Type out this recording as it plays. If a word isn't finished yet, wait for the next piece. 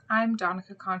I'm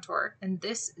Donica Contour, and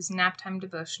this is Naptime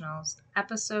Devotionals,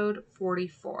 episode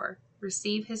 44,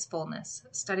 Receive His Fullness,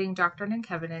 Studying Doctrine and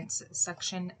Covenants,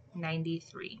 section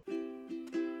 93.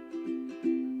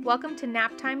 Welcome to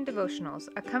Naptime Devotionals,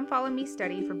 a come follow me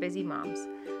study for busy moms.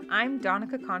 I'm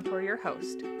Donica Contour, your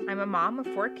host. I'm a mom of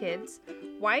 4 kids,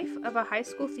 wife of a high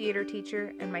school theater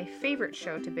teacher, and my favorite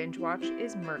show to binge watch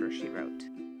is Murder, She Wrote.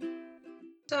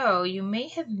 So, you may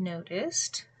have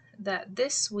noticed that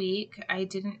this week I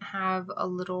didn't have a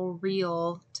little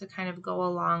reel to kind of go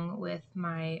along with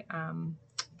my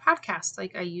podcast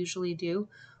like I usually do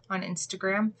on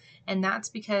Instagram. And that's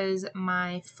because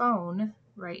my phone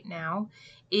right now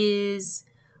is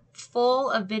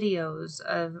full of videos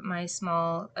of my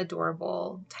small,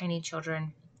 adorable, tiny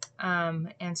children.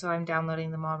 And so I'm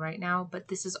downloading them all right now. But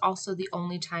this is also the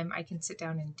only time I can sit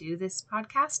down and do this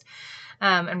podcast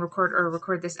and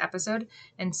record this episode.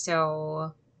 And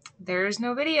so there's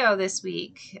no video this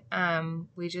week.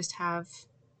 We just have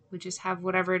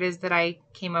whatever it is that I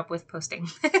came up with posting.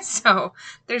 So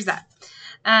there's that.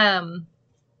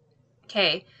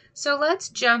 Okay, so let's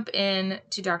jump in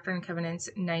to Doctrine and Covenants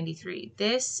 93.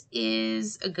 This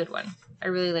is a good one. I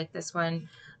really like this one.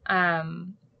 There's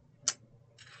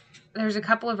a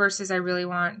couple of verses I really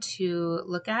want to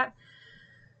look at.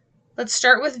 Let's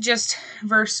start with just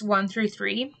verse 1 through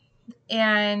 3.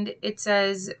 And it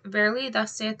says, Verily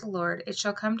thus saith the Lord, it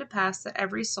shall come to pass that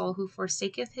every soul who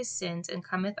forsaketh his sins and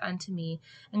cometh unto me,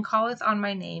 and calleth on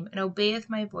my name, and obeyeth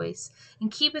my voice,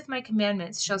 and keepeth my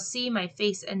commandments, shall see my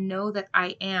face, and know that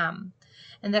I am,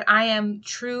 and that I am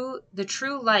the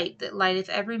true light that lighteth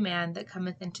every man that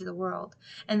cometh into the world,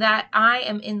 and that I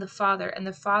am in the Father, and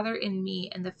the Father in me,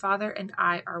 and the Father and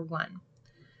I are one.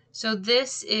 So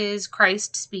this is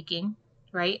Christ speaking,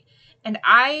 right? And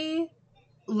I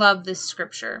love this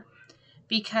scripture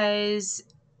because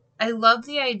I love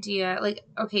the idea,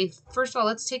 okay, first of all,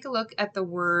 let's take a look at the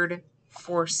word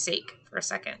forsake for a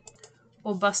second.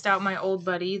 We'll bust out my old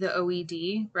buddy, the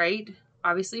OED, right?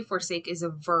 Obviously, forsake is a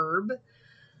verb.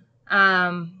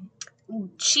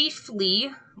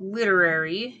 Chiefly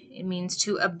literary, it means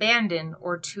to abandon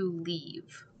or to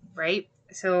leave, right?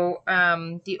 So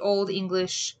the Old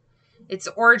English, its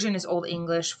origin is Old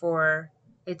English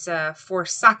it's a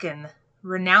forsaken,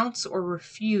 renounce or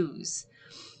refuse.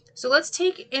 So let's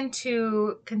take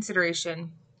into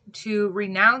consideration to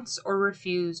renounce or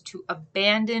refuse, to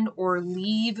abandon or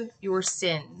leave your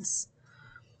sins.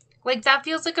 Like, that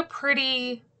feels like a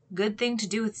pretty good thing to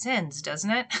do with sins,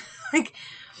 doesn't it?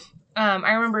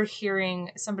 I remember hearing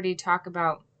somebody talk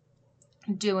about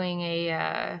doing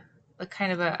a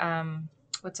kind of a,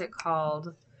 what's it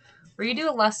called? Where you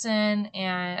do a lesson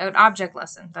and an object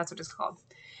lesson. That's what it's called.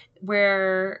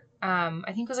 Where I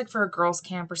think it was like for a girls'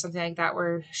 camp or something like that,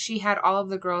 where she had all of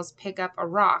the girls pick up a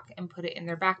rock and put it in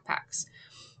their backpacks,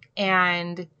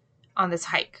 and on this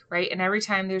hike, right? And every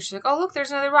time she's like, "Oh, look, there's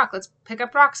another rock. Let's pick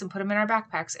up rocks and put them in our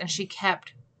backpacks." And she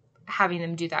kept having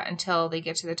them do that until they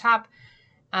get to the top.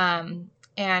 And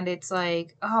it's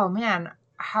like, oh man,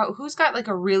 who's got like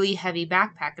a really heavy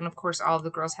backpack? And of course, all of the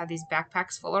girls had these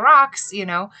backpacks full of rocks, you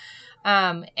know.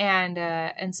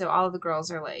 And so all of the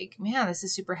girls are like, man, this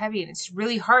is super heavy. And it's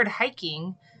really hard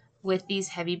hiking with these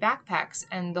heavy backpacks.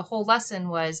 And the whole lesson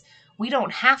was, we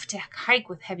don't have to hike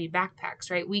with heavy backpacks,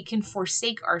 right? We can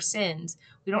forsake our sins.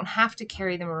 We don't have to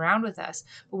carry them around with us,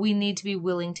 but we need to be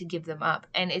willing to give them up.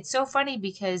 And it's so funny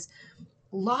because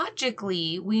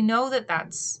logically, we know that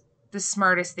that's the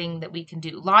smartest thing that we can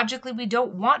do. Logically, we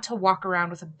don't want to walk around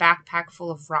with a backpack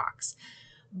full of rocks.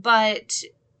 But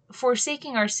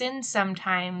forsaking our sins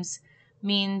sometimes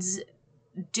means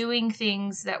doing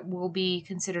things that will be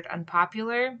considered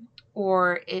unpopular,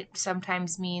 or it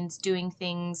sometimes means doing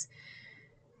things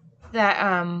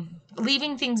that,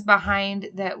 leaving things behind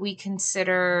that we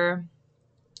consider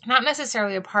not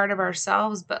necessarily a part of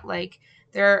ourselves, but like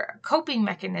their coping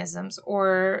mechanisms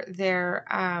or their,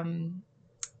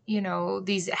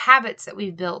 these habits that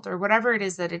we've built or whatever it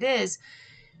is that it is.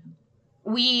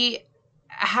 We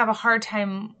have a hard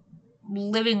time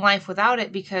living life without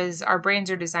it because our brains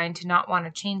are designed to not want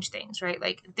to change things, right?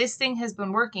 Like, this thing has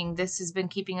been working. This has been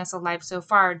keeping us alive so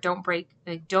far. Don't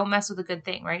mess with a good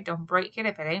thing, right? Don't break it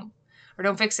if it ain't, or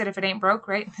don't fix it if it ain't broke,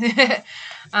 right?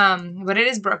 But it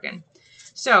is broken.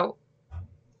 So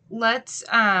let's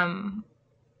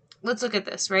look at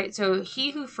this, right? So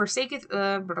he who forsaketh,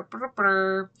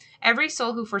 every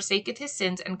soul who forsaketh his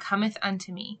sins and cometh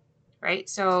unto me, right?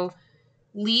 So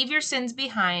leave your sins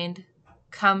behind,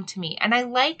 come to me. And I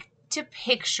like to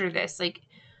picture this. Like,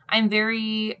 I'm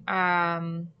very,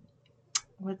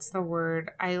 what's the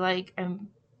word? I like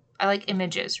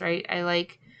images, right? I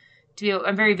like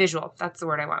I'm very visual. That's the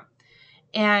word I want.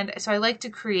 And so I like to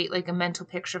create like a mental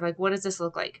picture of like, what does this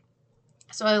look like?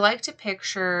 So I like to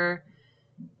picture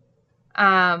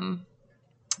a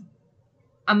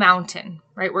mountain,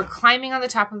 right? We're climbing on the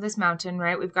top of this mountain,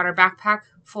 right? We've got our backpack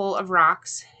full of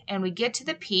rocks and we get to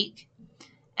the peak,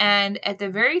 and at the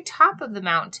very top of the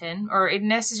mountain, or it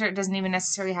doesn't even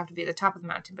necessarily have to be at the top of the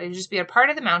mountain, but it just be a part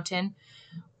of the mountain.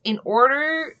 In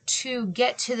order to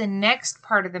get to the next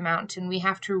part of the mountain, we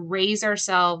have to raise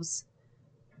ourselves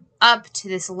up to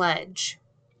this ledge,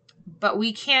 but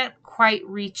we can't quite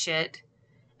reach it.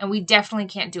 And we definitely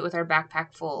can't do it with our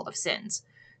backpack full of sins.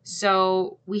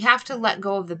 So we have to let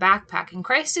go of the backpack. And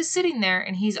Christ is sitting there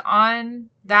and he's on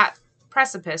that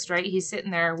precipice, right? He's sitting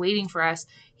there waiting for us.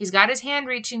 He's got his hand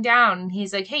reaching down and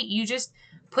he's like, hey, you just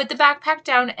put the backpack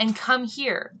down and come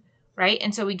here, right?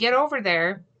 And so we get over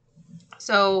there.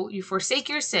 So you forsake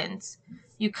your sins.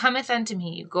 You cometh unto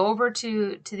me. You go over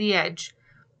to the edge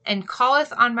and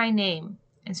calleth on my name.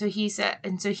 And so he said,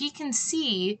 and so he can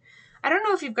see. I don't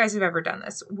know if you guys have ever done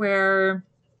this, where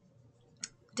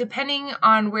depending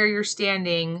on where you're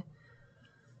standing,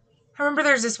 I remember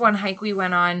there's this one hike we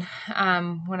went on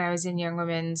when I was in Young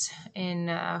Women's in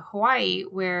Hawaii,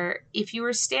 where if you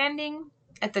were standing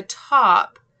at the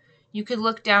top, you could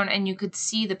look down and you could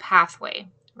see the pathway,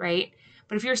 right?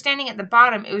 But if you were standing at the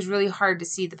bottom, it was really hard to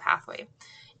see the pathway.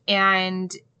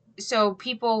 And so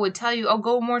people would tell you, oh,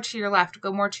 go more to your left,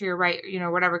 go more to your right,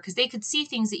 whatever, because they could see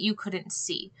things that you couldn't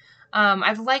see.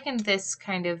 I've likened this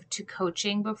kind of to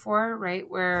coaching before, right?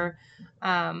 Where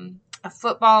a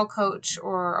football coach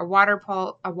or a water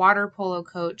polo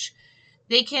coach,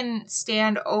 they can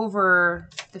stand over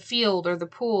the field or the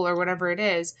pool or whatever it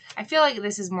is. I feel like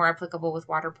this is more applicable with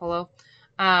water polo.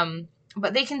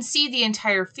 But they can see the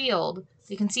entire field.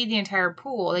 They can see the entire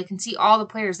pool. They can see all the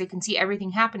players. They can see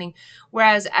everything happening.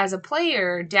 Whereas as a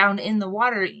player down in the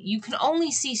water, you can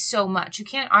only see so much. You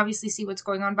can't obviously see what's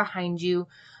going on behind you.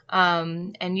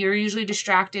 And you're usually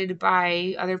distracted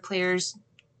by other players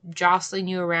jostling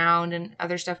you around and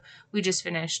other stuff. We're just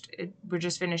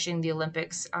finishing the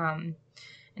Olympics. And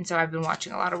so I've been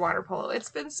watching a lot of water polo. It's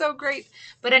been so great.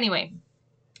 But anyway,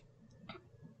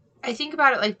 I think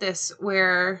about it like this,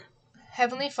 where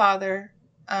Heavenly Father,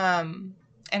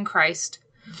 and Christ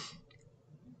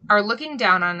are looking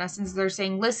down on us and they're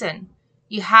saying, listen,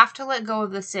 you have to let go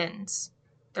of the sins.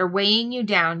 They're weighing you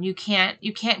down. You can't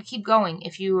keep going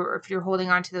if you're holding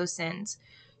on to those sins.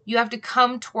 You have to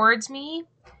come towards me,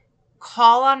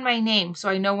 call on my name so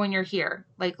I know when you're here.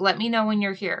 Like, let me know when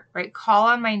you're here, right? Call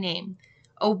on my name.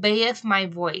 Obeyeth my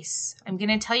voice. I'm going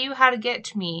to tell you how to get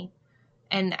to me.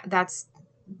 And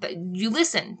you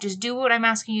listen. Just do what I'm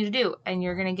asking you to do and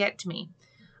you're going to get to me.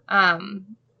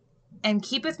 And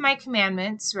keepeth my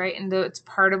commandments, right? And it's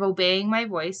part of obeying my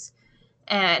voice.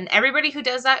 And everybody who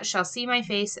does that shall see my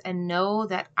face and know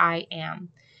that I am.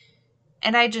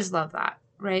 And I just love that,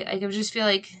 right? Like, I just feel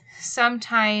like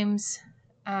sometimes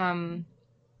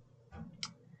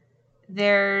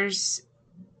there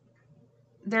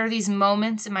are these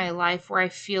moments in my life where I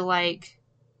feel like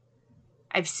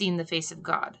I've seen the face of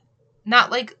God.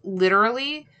 Not like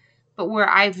literally, but where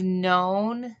I've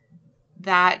known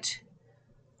that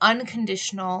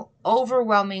unconditional,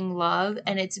 overwhelming love,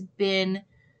 and it's been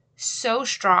so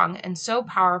strong and so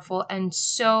powerful and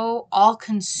so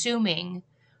all-consuming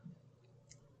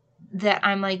that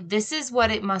I'm like, this is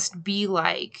what it must be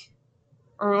like,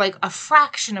 or like a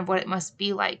fraction of what it must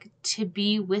be like to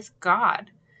be with God,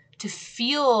 to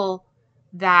feel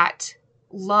that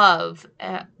love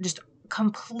just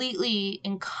completely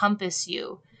encompass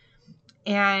you.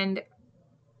 And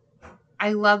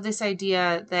I love this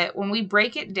idea that when we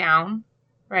break it down,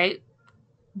 right,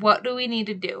 what do we need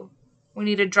to do? We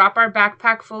need to drop our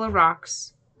backpack full of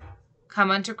rocks,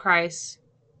 come unto Christ,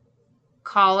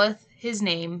 calleth his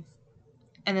name,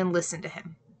 and then listen to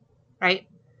him, right?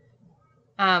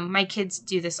 My kids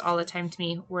do this all the time to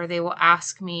me, where they will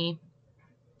ask me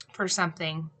for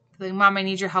something. They're like, Mom, I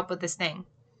need your help with this thing.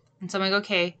 And so I'm like,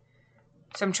 okay.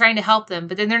 So I'm trying to help them,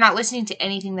 but then they're not listening to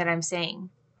anything that I'm saying.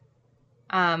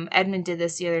 Edmund did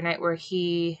this the other night where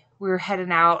we were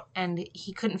heading out and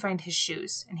he couldn't find his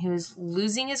shoes and he was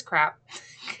losing his crap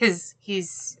because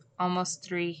he's almost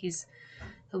 3.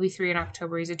 He'll be 3 in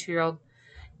October. He's a 2-year-old.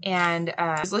 And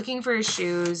I was looking for his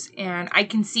shoes and I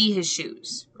can see his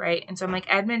shoes, right? And so I'm like,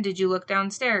 Edmund, did you look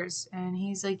downstairs? And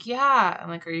he's like, yeah. I'm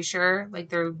like, are you sure? Like,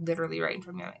 they're literally right in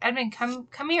front of me. Like, Edmund,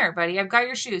 come here, buddy. I've got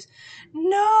your shoes.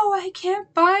 No, I can't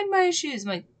find my shoes. I'm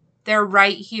like, they're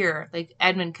right here. Like,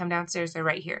 Edmund, come downstairs. They're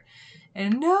right here.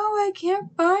 And no, I can't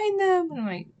find them. And I'm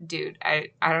like, dude, I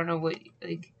don't know what,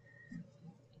 like,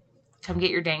 come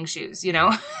get your dang shoes, you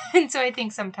know? And so I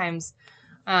think sometimes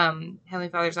Heavenly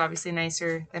Father's obviously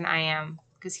nicer than I am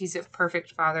because he's a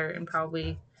perfect father and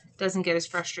probably doesn't get as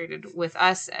frustrated with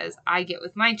us as I get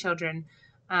with my children.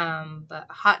 But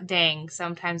hot dang,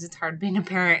 sometimes it's hard being a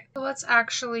parent. So let's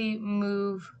actually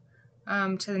move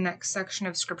to the next section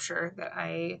of scripture that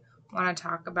I want to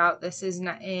talk about. This is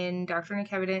in Doctrine and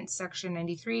Covenants, section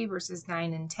 93, verses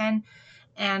 9 and 10.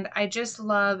 And I just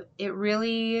love, it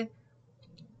really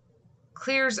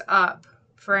clears up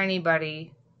for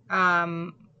anybody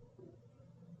the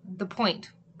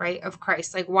point, right, of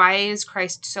Christ. Like, why is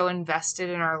Christ so invested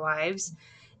in our lives?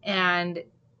 And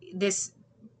this,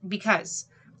 because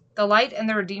the light and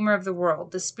the Redeemer of the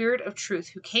world, the Spirit of truth,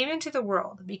 who came into the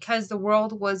world, because the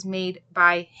world was made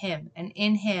by him, and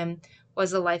in him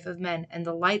was the life of men and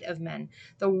the light of men.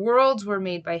 The worlds were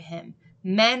made by him.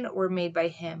 Men were made by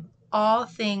him. All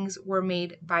things were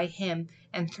made by him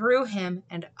and through him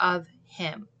and of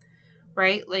him.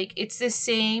 Right? Like, it's the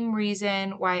same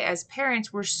reason why as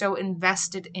parents we're so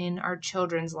invested in our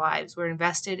children's lives. We're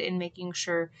invested in making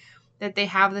sure that they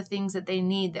have the things that they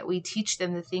need, that we teach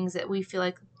them the things that we feel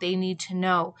like they need to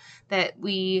know, that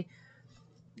we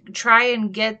try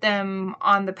and get them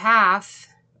on the path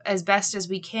as best as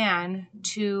we can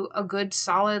to a good,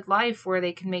 solid life where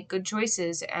they can make good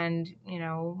choices and, you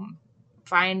know,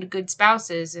 find good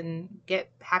spouses and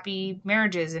get happy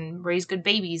marriages and raise good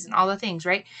babies and all the things,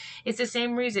 right? It's the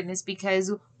same reason. It's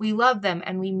because we love them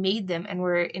and we made them and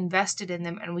we're invested in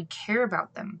them and we care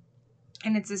about them.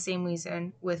 And it's the same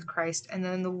reason with Christ. And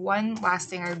then the one last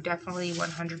thing I definitely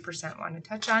 100% want to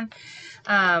touch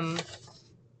on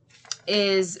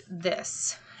is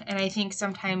this. And I think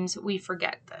sometimes we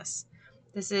forget this.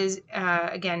 This is,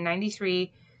 again,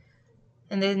 93.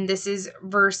 And then this is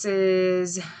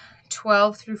verses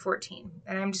 12 through 14.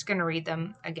 And I'm just going to read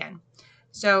them again.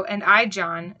 So, and I,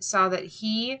 John, saw that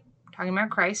he, talking about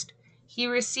Christ, he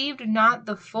received not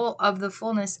the full of the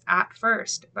fullness at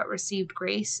first, but received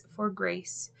grace for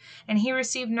grace. And he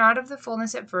received not of the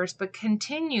fullness at first, but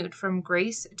continued from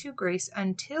grace to grace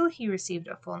until he received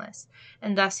a fullness.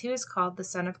 And thus he was called the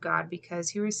Son of God,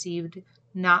 because he received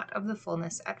not of the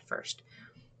fullness at first.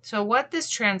 So what this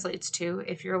translates to,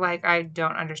 if you're like, I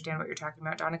don't understand what you're talking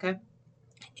about, Donica,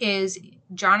 is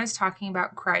John is talking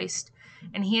about Christ,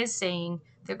 and he is saying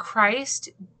that Christ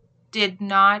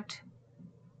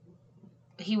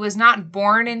he was not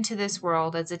born into this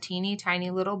world as a teeny tiny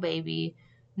little baby,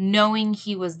 knowing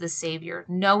he was the Savior,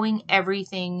 knowing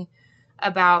everything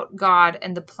about God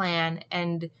and the plan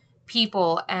and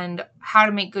people and how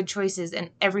to make good choices and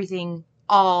everything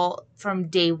all from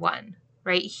day one,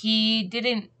 right? He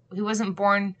wasn't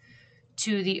born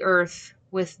to the earth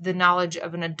with the knowledge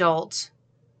of an adult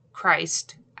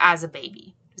Christ as a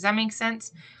baby. Does that make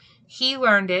sense? He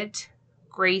learned it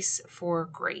grace for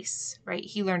grace, right?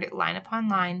 He learned it line upon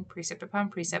line, precept upon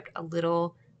precept, a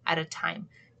little at a time,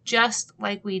 just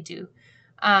like we do.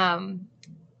 And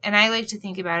I like to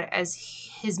think about it as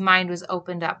his mind was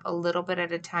opened up a little bit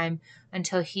at a time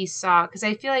until he saw, because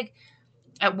I feel like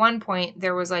at one point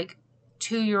there was like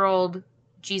 2-year-old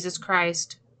Jesus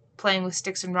Christ playing with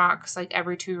sticks and rocks like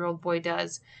every 2-year-old boy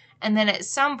does. And then at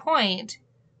some point,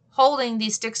 holding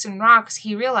these sticks and rocks,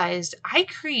 he realized, I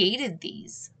created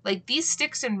these. Like, these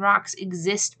sticks and rocks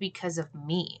exist because of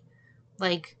me.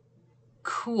 Like,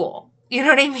 cool. You know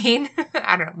what I mean?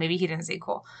 I don't know. Maybe he didn't say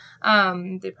cool.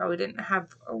 They probably didn't have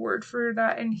a word for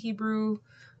that in Hebrew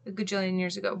a gajillion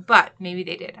years ago, but maybe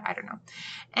they did. I don't know.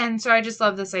 And so I just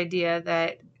love this idea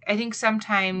that I think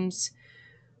sometimes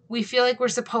we feel like we're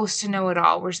supposed to know it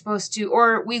all. We're supposed to,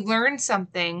 or we learn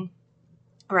something,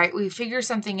 right? We figure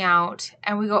something out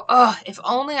and we go, oh, if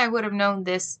only I would have known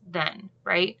this then,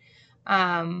 right?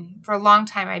 For a long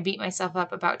time, I beat myself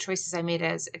up about choices I made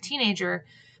as a teenager,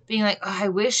 being like, oh, I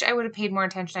wish I would have paid more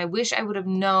attention. I wish I would have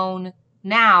known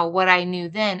now what I knew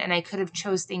then, and I could have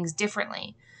chose things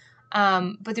differently.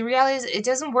 But the reality is it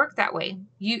doesn't work that way.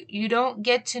 You don't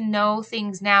get to know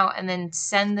things now and then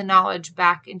send the knowledge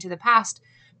back into the past,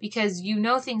 because you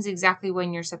know things exactly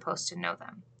when you're supposed to know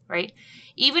them, right?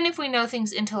 Even if we know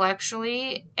things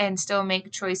intellectually and still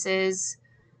make choices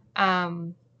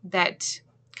that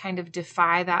kind of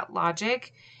defy that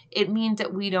logic, it means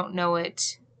that we don't know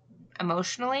it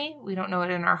emotionally. We don't know it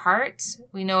in our hearts.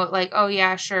 We know it like, oh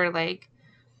yeah, sure, like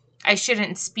I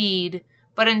shouldn't speed,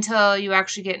 but until you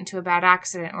actually get into a bad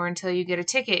accident or until you get a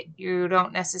ticket, you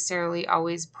don't necessarily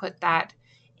always put that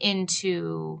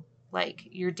into like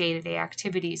your day-to-day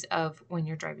activities of when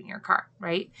you're driving your car,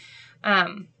 right?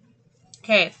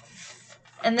 Okay.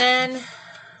 And then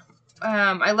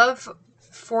I love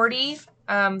 40,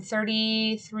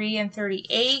 33 and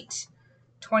 38.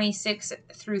 26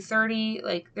 through 30.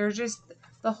 Like, there's just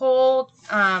the whole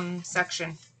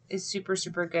section is super,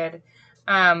 super good.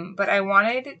 But I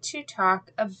wanted to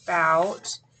talk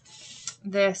about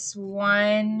this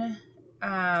one.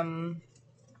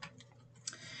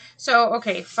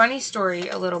 Okay, funny story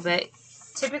a little bit.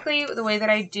 Typically, the way that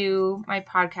I do my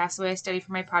podcast, the way I study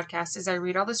for my podcast, is I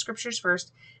read all the scriptures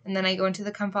first, and then I go into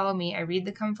the Come Follow Me. I read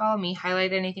the Come Follow Me,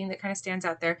 highlight anything that kind of stands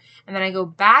out there, and then I go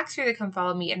back through the Come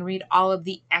Follow Me and read all of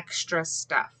the extra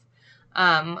stuff.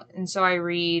 And so I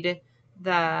read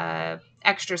the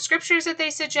extra scriptures that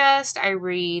they suggest. I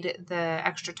read the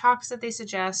extra talks that they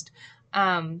suggest.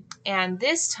 And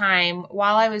this time,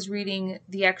 while I was reading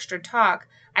the extra talk,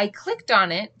 I clicked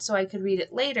on it so I could read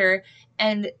it later.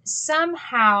 And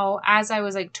somehow, as I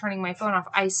was like turning my phone off,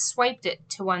 I swiped it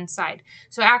to one side.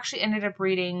 So I actually ended up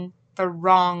reading the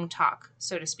wrong talk,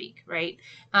 so to speak, right?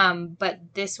 But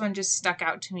this one just stuck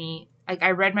out to me. Like,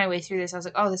 I read my way through this. I was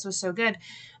like, oh, this was so good.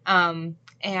 And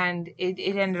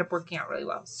it ended up working out really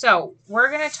well. So we're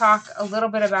going to talk a little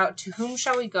bit about To Whom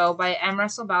Shall We Go by M.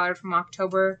 Russell Ballard from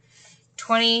October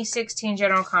 2016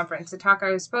 General Conference. The talk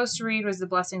I was supposed to read was The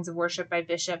Blessings of Worship by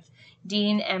Bishop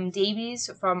Dean M. Davies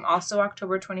from also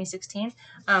October 2016,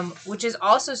 which is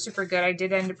also super good. I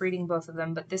did end up reading both of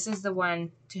them, but this is the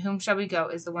one, To Whom Shall We Go,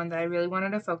 is the one that I really wanted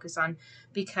to focus on,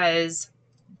 because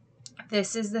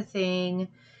this is the thing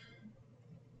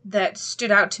that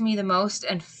stood out to me the most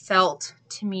and felt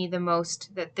to me the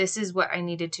most that this is what I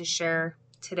needed to share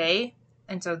today.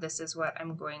 And so this is what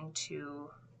I'm going to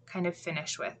kind of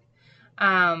finish with.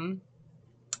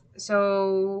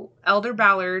 So Elder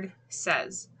Ballard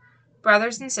says,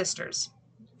 brothers and sisters,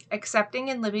 accepting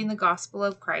and living the gospel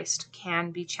of Christ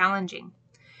can be challenging.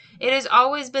 It has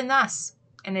always been thus,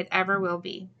 and it ever will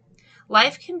be.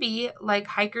 Life can be like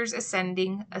hikers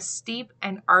ascending a steep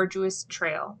and arduous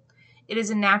trail. It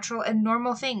is a natural and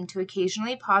normal thing to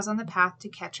occasionally pause on the path to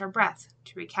catch our breath,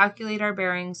 to recalculate our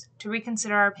bearings, to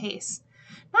reconsider our pace.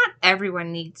 Not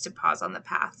everyone needs to pause on the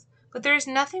path, but there is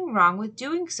nothing wrong with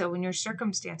doing so when your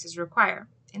circumstances require.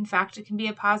 In fact, it can be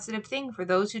a positive thing for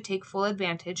those who take full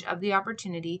advantage of the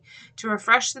opportunity to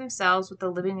refresh themselves with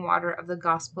the living water of the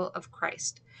gospel of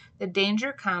Christ. The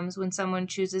danger comes when someone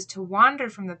chooses to wander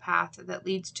from the path that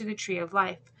leads to the tree of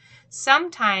life.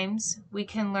 Sometimes we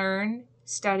can learn,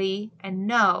 study, and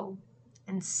know,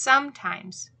 and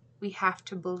sometimes we have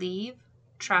to believe,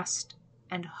 trust,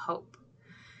 and hope.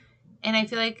 And I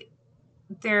feel like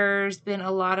there's been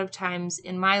a lot of times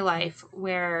in my life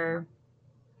where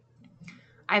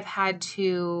I've had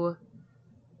to,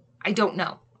 I don't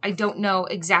know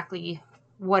exactly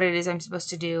what it is I'm supposed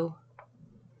to do.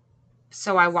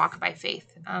 So I walk by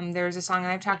faith. There's a song, and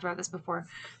I've talked about this before.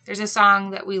 There's a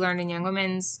song that we learned in Young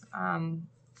Women's.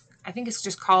 I think it's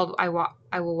just called I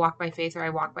Will Walk by Faith, or I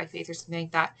Walk by Faith, or something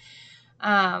like that.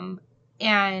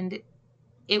 And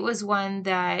it was one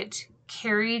that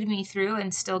carried me through,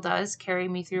 and still does carry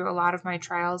me through, a lot of my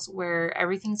trials where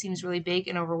everything seems really big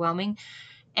and overwhelming.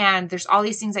 And there's all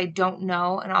these things I don't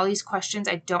know, and all these questions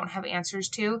I don't have answers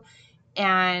to.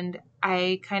 And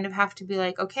I kind of have to be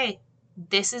like, okay,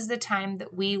 this is the time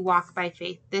that we walk by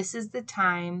faith. This is the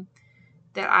time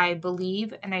that I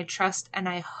believe and I trust and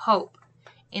I hope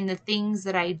in the things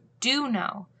that I do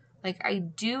know. Like, I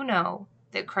do know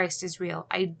that Christ is real.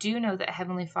 I do know that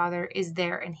Heavenly Father is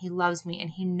there and He loves me and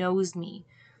He knows me.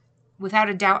 Without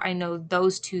a doubt, I know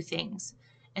those two things.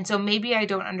 And so maybe I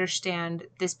don't understand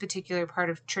this particular part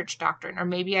of church doctrine, or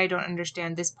maybe I don't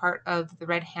understand this part of the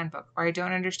Red Handbook, or I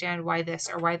don't understand why this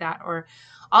or why that, or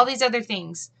all these other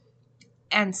things.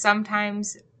 And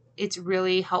sometimes it's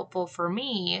really helpful for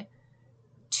me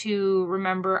to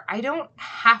remember I don't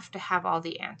have to have all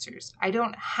the answers. I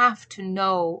don't have to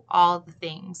know all the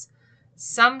things.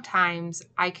 Sometimes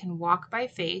I can walk by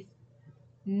faith,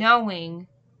 knowing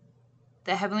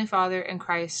the Heavenly Father and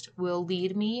Christ will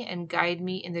lead me and guide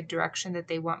me in the direction that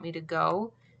they want me to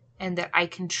go, and that I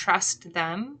can trust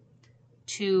them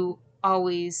to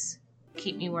always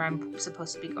keep me where I'm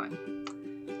supposed to be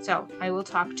going. So I will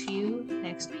talk to you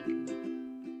next week.